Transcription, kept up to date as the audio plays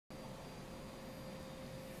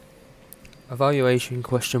Evaluation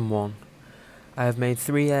question 1. I have made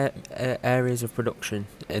three areas of production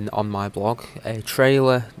on my blog: a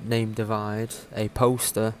trailer named Divide, a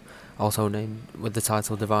poster also named with the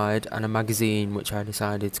title Divide, and a magazine which I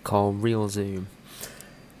decided to call Real Zoom.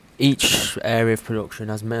 Each area of production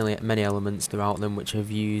has many elements throughout them which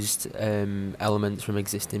have used elements from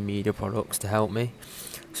existing media products to help me.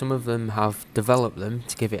 Some of them have developed them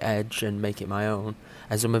to give it edge and make it my own,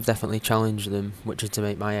 and some have definitely challenged them, which is to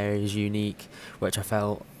make my areas unique, which I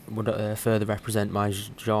felt would further represent my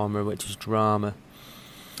genre, which is drama.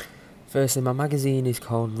 Firstly, my magazine is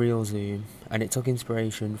called Real Zoom, and it took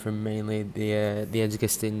inspiration from mainly the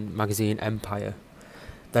existing magazine Empire.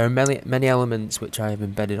 There are many elements which I have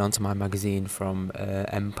embedded onto my magazine from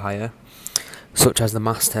Empire, such as the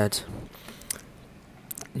masthead.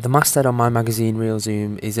 The masthead on my magazine Real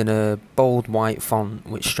Zoom is in a bold white font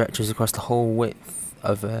which stretches across the whole width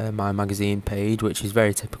of my magazine page, which is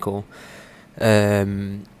very typical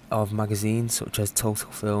of magazines such as Total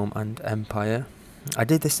Film and Empire. I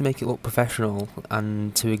did this to make it look professional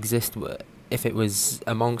and to exist. If it was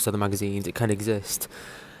amongst other magazines, it can exist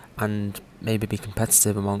and maybe be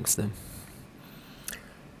competitive amongst them.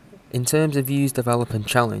 In terms of use, develop and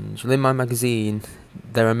challenge, within my magazine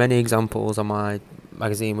there are many examples on my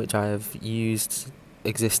magazine which I have used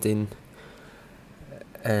existing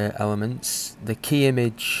elements. The key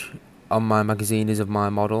image on my magazine is of my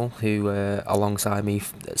model, who alongside me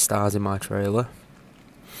stars in my trailer.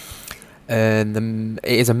 It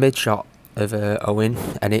is a mid shot of Owen,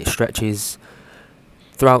 and it stretches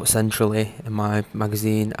throughout centrally in my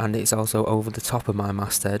magazine, and it's also over the top of my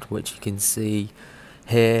masthead, which you can see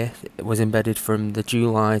here. It was embedded from the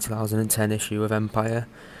July 2010 issue of Empire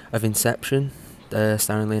of Inception,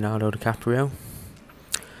 starring Leonardo DiCaprio.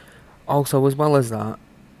 Also, as well as that,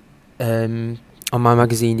 on my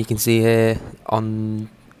magazine you can see here on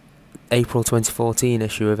April 2014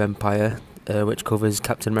 issue of Empire, which covers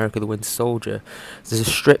Captain America the Winter Soldier, there's a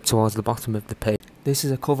strip towards the bottom of the page. This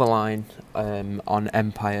is a cover line on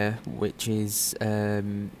Empire, which is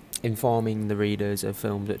informing the readers of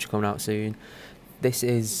films which are coming out soon. This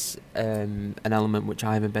is an element which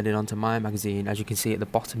I have embedded onto my magazine, as you can see at the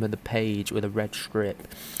bottom of the page with a red strip.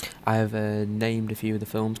 I have named a few of the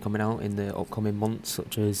films coming out in the upcoming months,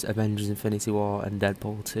 such as Avengers Infinity War and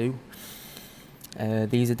Deadpool 2.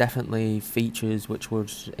 These are definitely features which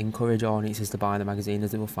would encourage audiences to buy the magazine,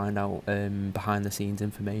 as they will find out behind the scenes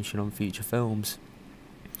information on future films.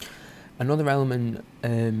 Another element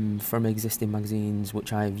from existing magazines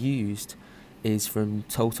which I have used is from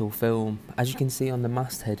Total Film. As you can see on the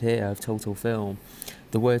masthead here of Total Film,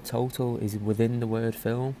 the word total is within the word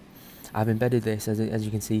film. I've embedded this, as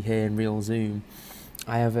you can see here, in Real Zoom.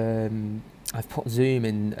 I've put Zoom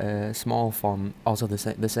in small font, also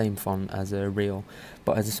the same font as Real,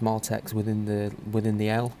 but as a small text within the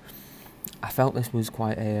L. I felt this was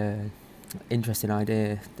quite a interesting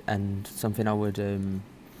idea and something I would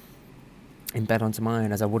embed onto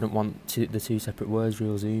mine, as I wouldn't want the two separate words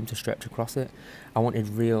Real Zoom to stretch across it. I wanted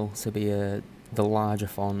Real to be the larger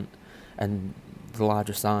font and the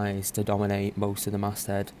larger size to dominate most of the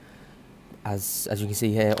masthead. As you can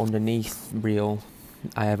see here, underneath Real,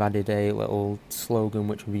 I have added a little slogan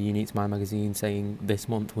which will be unique to my magazine, saying "This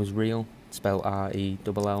month was real," spelled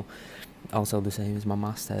R-E-L-L, also the same as my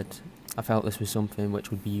masthead. I felt this was something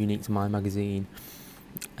which would be unique to my magazine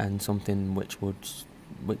and something which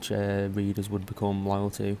readers would become loyal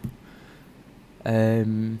to.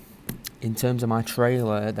 In terms of my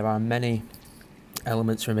trailer, there are many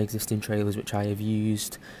elements from existing trailers which I have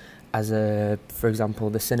used. For example,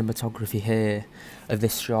 the cinematography here of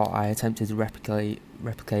this shot I attempted to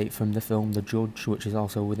replicate from the film The Judge, which is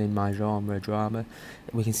also within my genre, drama.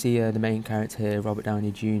 We can see the main character here, Robert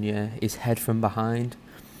Downey Jr., is head from behind.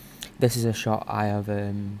 This is a shot I have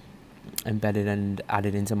embedded and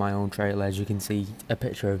added into my own trailer. As you can see, a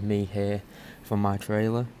picture of me here from my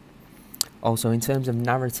trailer. Also, in terms of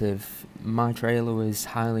narrative, my trailer was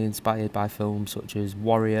highly inspired by films such as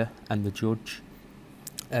Warrior and The Judge.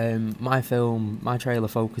 My trailer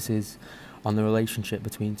focuses on the relationship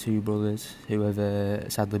between two brothers who have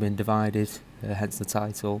sadly been divided, hence the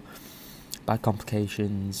title, by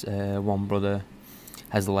complications. One brother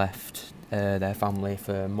has left their family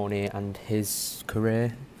for money and his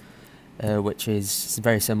career, which is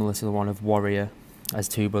very similar to the one of Warrior, as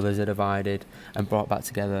two brothers are divided and brought back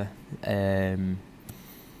together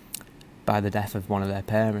by the death of one of their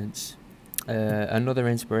parents. Another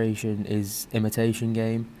inspiration is Imitation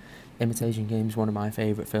Game. Imitation Game is one of my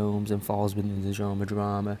favourite films and falls within the genre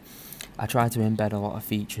drama. I tried to embed a lot of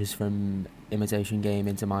features from Imitation Game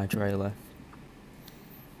into my trailer.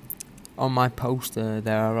 On my poster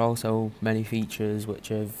there are also many features which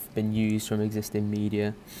have been used from existing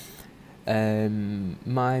media.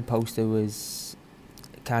 My poster was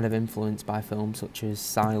kind of influenced by films such as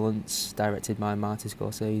Silence, directed by Martin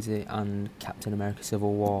Scorsese, and Captain America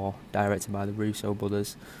Civil War, directed by the Russo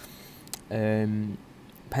brothers. Hence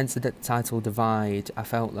the title Divide. I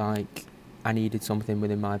felt like I needed something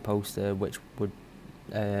within my poster which would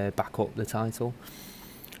back up the title.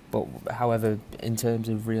 But however, in terms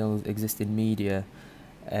of real existing media,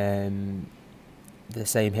 the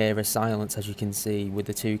same here as Silence, as you can see, with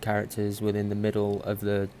the two characters within the middle of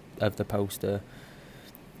the poster.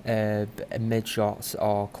 Mid shots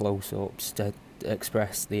or close ups to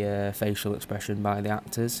express the facial expression by the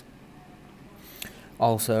actors.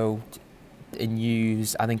 Also, in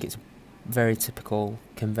use, I think it's a very typical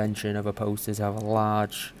convention of a poster to have a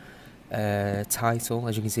large title,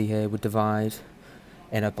 as you can see here, with Divide,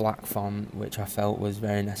 in a black font, which I felt was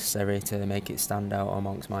very necessary to make it stand out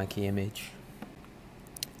amongst my key image.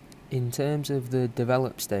 In terms of the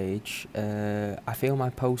develop stage, I feel my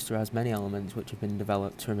poster has many elements which have been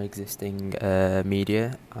developed from existing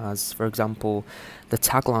media, as for example, the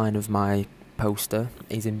tagline of my poster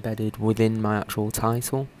is embedded within my actual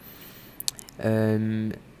title.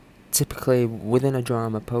 Typically, within a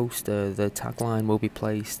drama poster, the tagline will be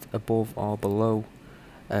placed above or below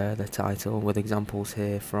the title, with examples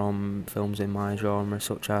here from films in my genre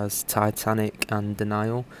such as Titanic and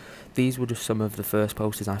Denial. These were just some of the first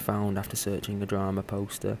posters I found after searching a drama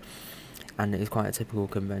poster, and it is quite a typical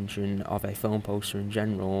convention of a film poster in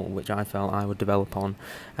general, which I felt I would develop on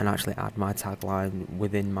and actually add my tagline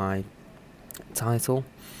within my title.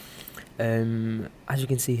 As you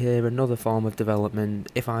can see here, another form of development,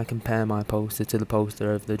 if I compare my poster to the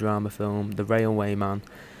poster of the drama film The Railwayman,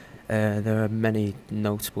 there are many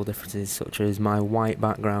notable differences, such as my white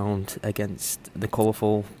background against the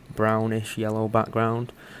colourful brownish yellow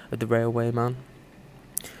background of The Railwayman.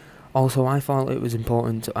 Also, I thought it was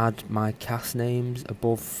important to add my cast names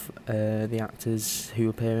above the actors who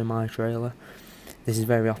appear in my trailer. This is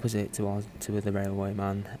very opposite to The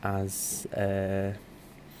Railwayman, as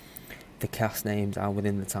the cast names are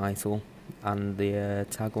within the title and the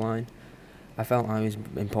tagline. I felt it was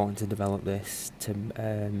important to develop this to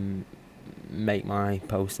make my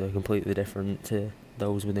poster completely different to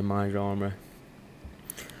those within my genre.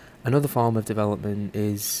 Another form of development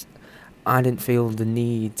is I didn't feel the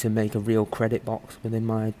need to make a real credit box within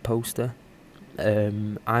my poster.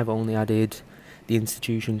 I've only added the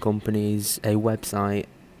institution company's a website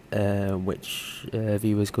which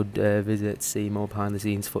viewers could visit to see more behind the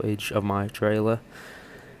scenes footage of my trailer.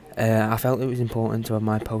 I felt it was important to have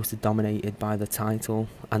my poster dominated by the title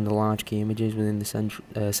and the large key images within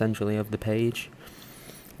the centrally of the page.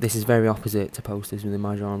 This is very opposite to posters within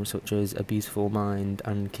my genre such as A Beautiful Mind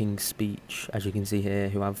and King's Speech, as you can see here,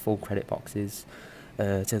 who have full credit boxes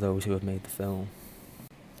to those who have made the film.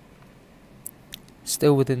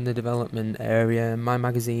 Still within the development area, my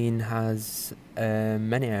magazine has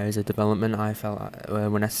many areas of development I felt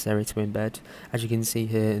were necessary to embed. As you can see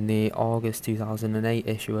here in the August 2008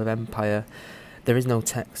 issue of Empire, there is no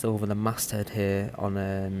text over the masthead here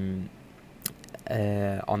on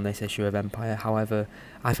this issue of Empire. However,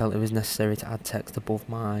 I felt it was necessary to add text above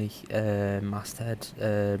my masthead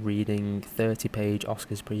reading 30-page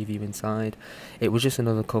Oscars preview inside. It was just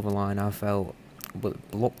another cover line I felt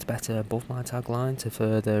looked better above my tagline to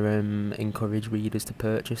further encourage readers to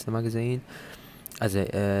purchase the magazine.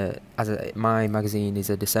 My magazine is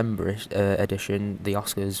a December edition. The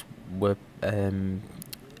Oscars were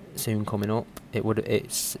soon coming up.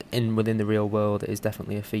 It's within the real world. It is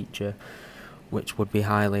definitely a feature which would be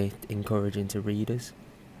highly encouraging to readers.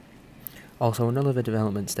 Also, another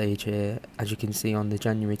development stage here, as you can see on the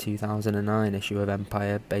January 2009 issue of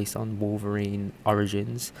Empire, based on Wolverine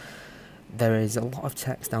Origins. There is a lot of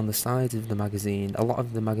text down the sides of the magazine. A lot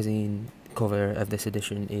of the magazine cover of this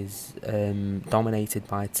edition is dominated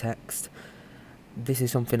by text. This is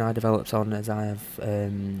something I developed on, as I have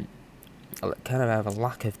have a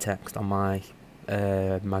lack of text on my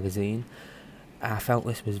magazine. I felt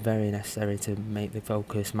this was very necessary to make the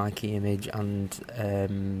focus my key image and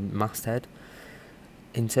masthead.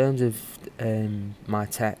 In terms of my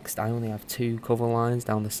text, I only have 2 cover lines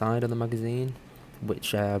down the side of the magazine,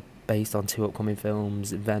 which are based on 2 upcoming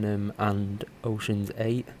films, Venom and Ocean's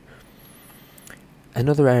 8.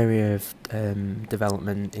 Another area of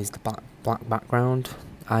development is the black background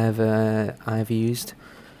I have used.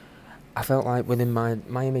 I felt like within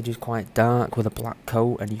my image is quite dark with a black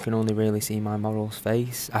coat, and you can only really see my model's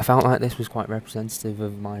face. I felt like this was quite representative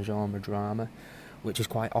of my genre drama, which is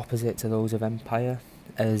quite opposite to those of Empire,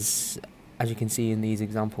 as As you can see in these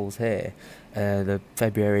examples here, the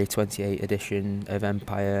February 28 edition of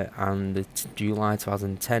Empire and the July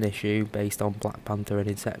 2010 issue based on Black Panther and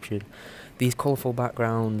Inception, these colourful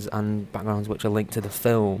backgrounds and backgrounds which are linked to the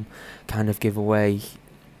film kind of give away,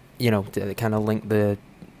 they kind of link the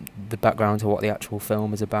background to what the actual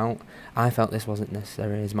film is about. I felt this wasn't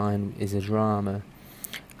necessary as mine is a drama,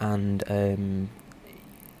 and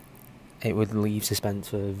it would leave suspense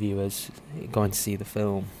for viewers going to see the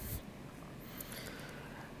film.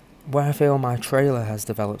 Where I feel my trailer has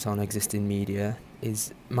developed on existing media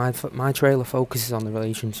is my trailer focuses on the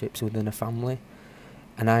relationships within a family,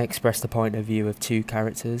 and I express the point of view of two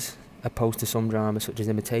characters, opposed to some dramas such as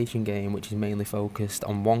Imitation Game, which is mainly focused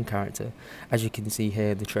on one character. As you can see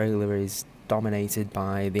here, the trailer is dominated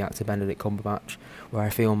by the actor Benedict Cumberbatch, where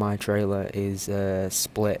I feel my trailer is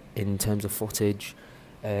split in terms of footage,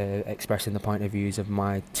 expressing the point of views of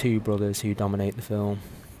my two brothers who dominate the film.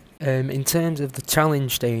 In terms of the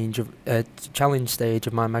challenge stage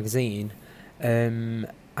of my magazine,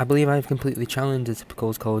 I believe I have completely challenged the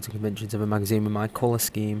typical codes and conventions of a magazine with my colour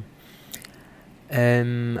scheme.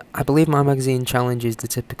 I believe my magazine challenges the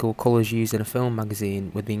typical colours used in a film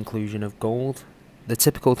magazine with the inclusion of gold. The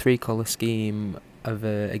typical three-colour scheme of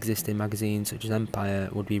existing magazines such as Empire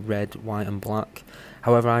would be red, white and black.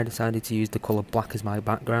 However, I decided to use the colour black as my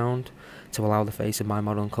background to allow the face of my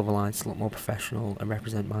model and cover lines to look more professional and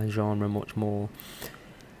represent my genre much more.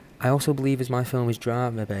 I also believe as my film is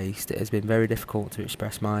drama based, it has been very difficult to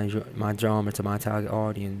express my genre to my target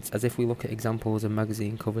audience, as if we look at examples of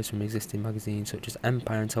magazine covers from existing magazines such as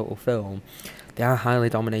Empire and Total Film, they are highly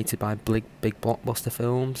dominated by big blockbuster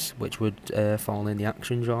films which would fall in the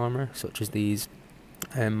action genre, such as these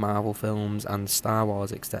Marvel films and Star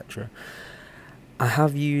Wars, etc. I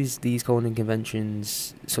have used these coding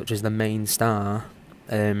conventions such as the main star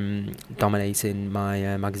dominating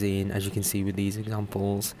my magazine, as you can see with these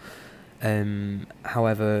examples.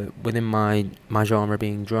 However, within my genre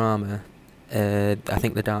being drama, I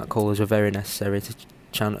think the dark colours are very necessary to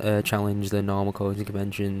challenge the normal coding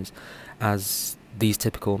conventions, as these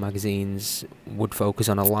typical magazines would focus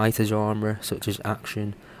on a lighter genre such as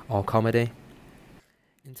action or comedy.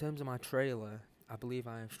 In terms of my trailer, I believe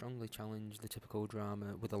I have strongly challenged the typical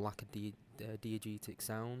drama with a lack of diegetic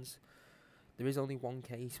sounds. There is only one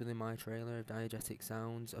case within my trailer of diegetic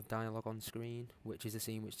sounds of dialogue on screen, which is a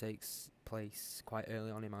scene which takes place quite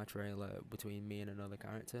early on in my trailer between me and another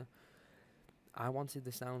character. I wanted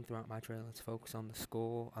the sound throughout my trailer to focus on the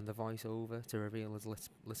score and the voiceover to reveal as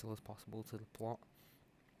little as possible to the plot.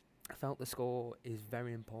 I felt the score is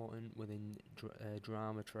very important within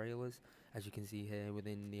drama trailers, as you can see here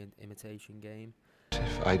within the Imitation Game.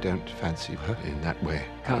 If I don't fancy her in that way.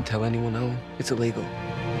 Can't tell anyone, Owen. It's illegal.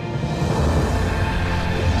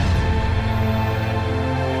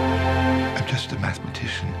 I'm just a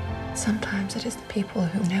mathematician. Sometimes it is the people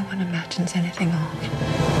who no one imagines anything of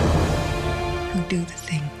who do the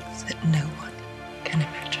things that no one can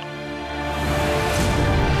imagine.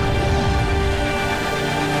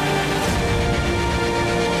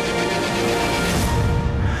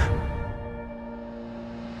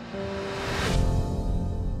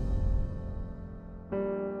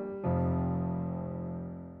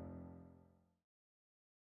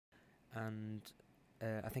 And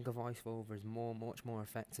I think a voiceover is much more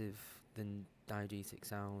effective than diegetic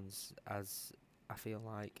sounds, as I feel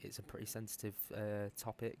like it's a pretty sensitive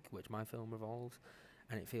topic which my film revolves,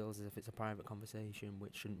 and it feels as if it's a private conversation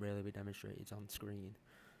which shouldn't really be demonstrated on screen.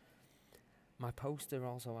 My poster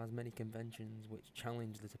also has many conventions which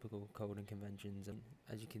challenge the typical coding conventions, and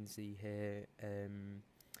as you can see here,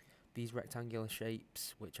 these rectangular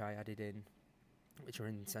shapes which I added in, which are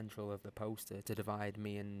in the central of the poster to divide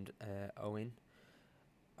me and Owen,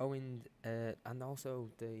 and also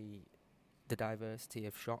the diversity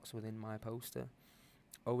of shots within my poster.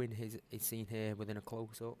 Owen is seen here within a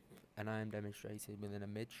close-up, and I am demonstrated within a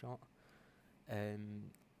mid-shot.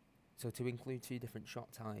 So to include two different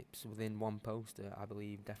shot types within one poster, I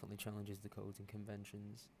believe definitely challenges the codes and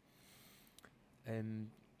conventions.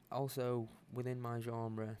 Also, within my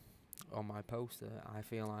genre, on my poster, I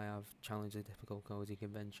feel I have challenged the typical codes and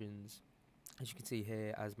conventions. As you can see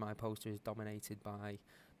here, as my poster is dominated by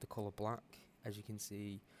the colour black, as you can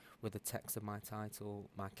see with the text of my title,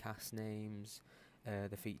 my cast names,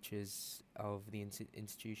 the features of the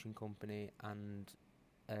institution company, and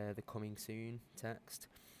the coming soon text,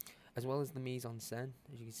 as well as the mise en scène.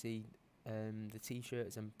 As you can see, the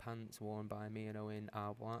t-shirts and pants worn by me and Owen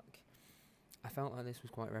are black. I felt like this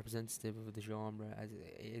was quite representative of the genre, as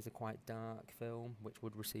it is a quite dark film which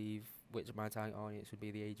my target audience would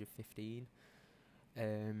be the age of 15.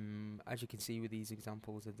 As you can see with these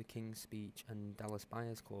examples of the King's Speech and Dallas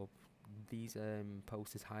Buyers Club, these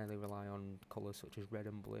posters highly rely on colours such as red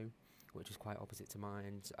and blue, which is quite opposite to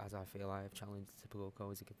mine, as I feel I have challenged the typical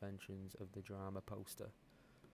cosy conventions of the drama poster.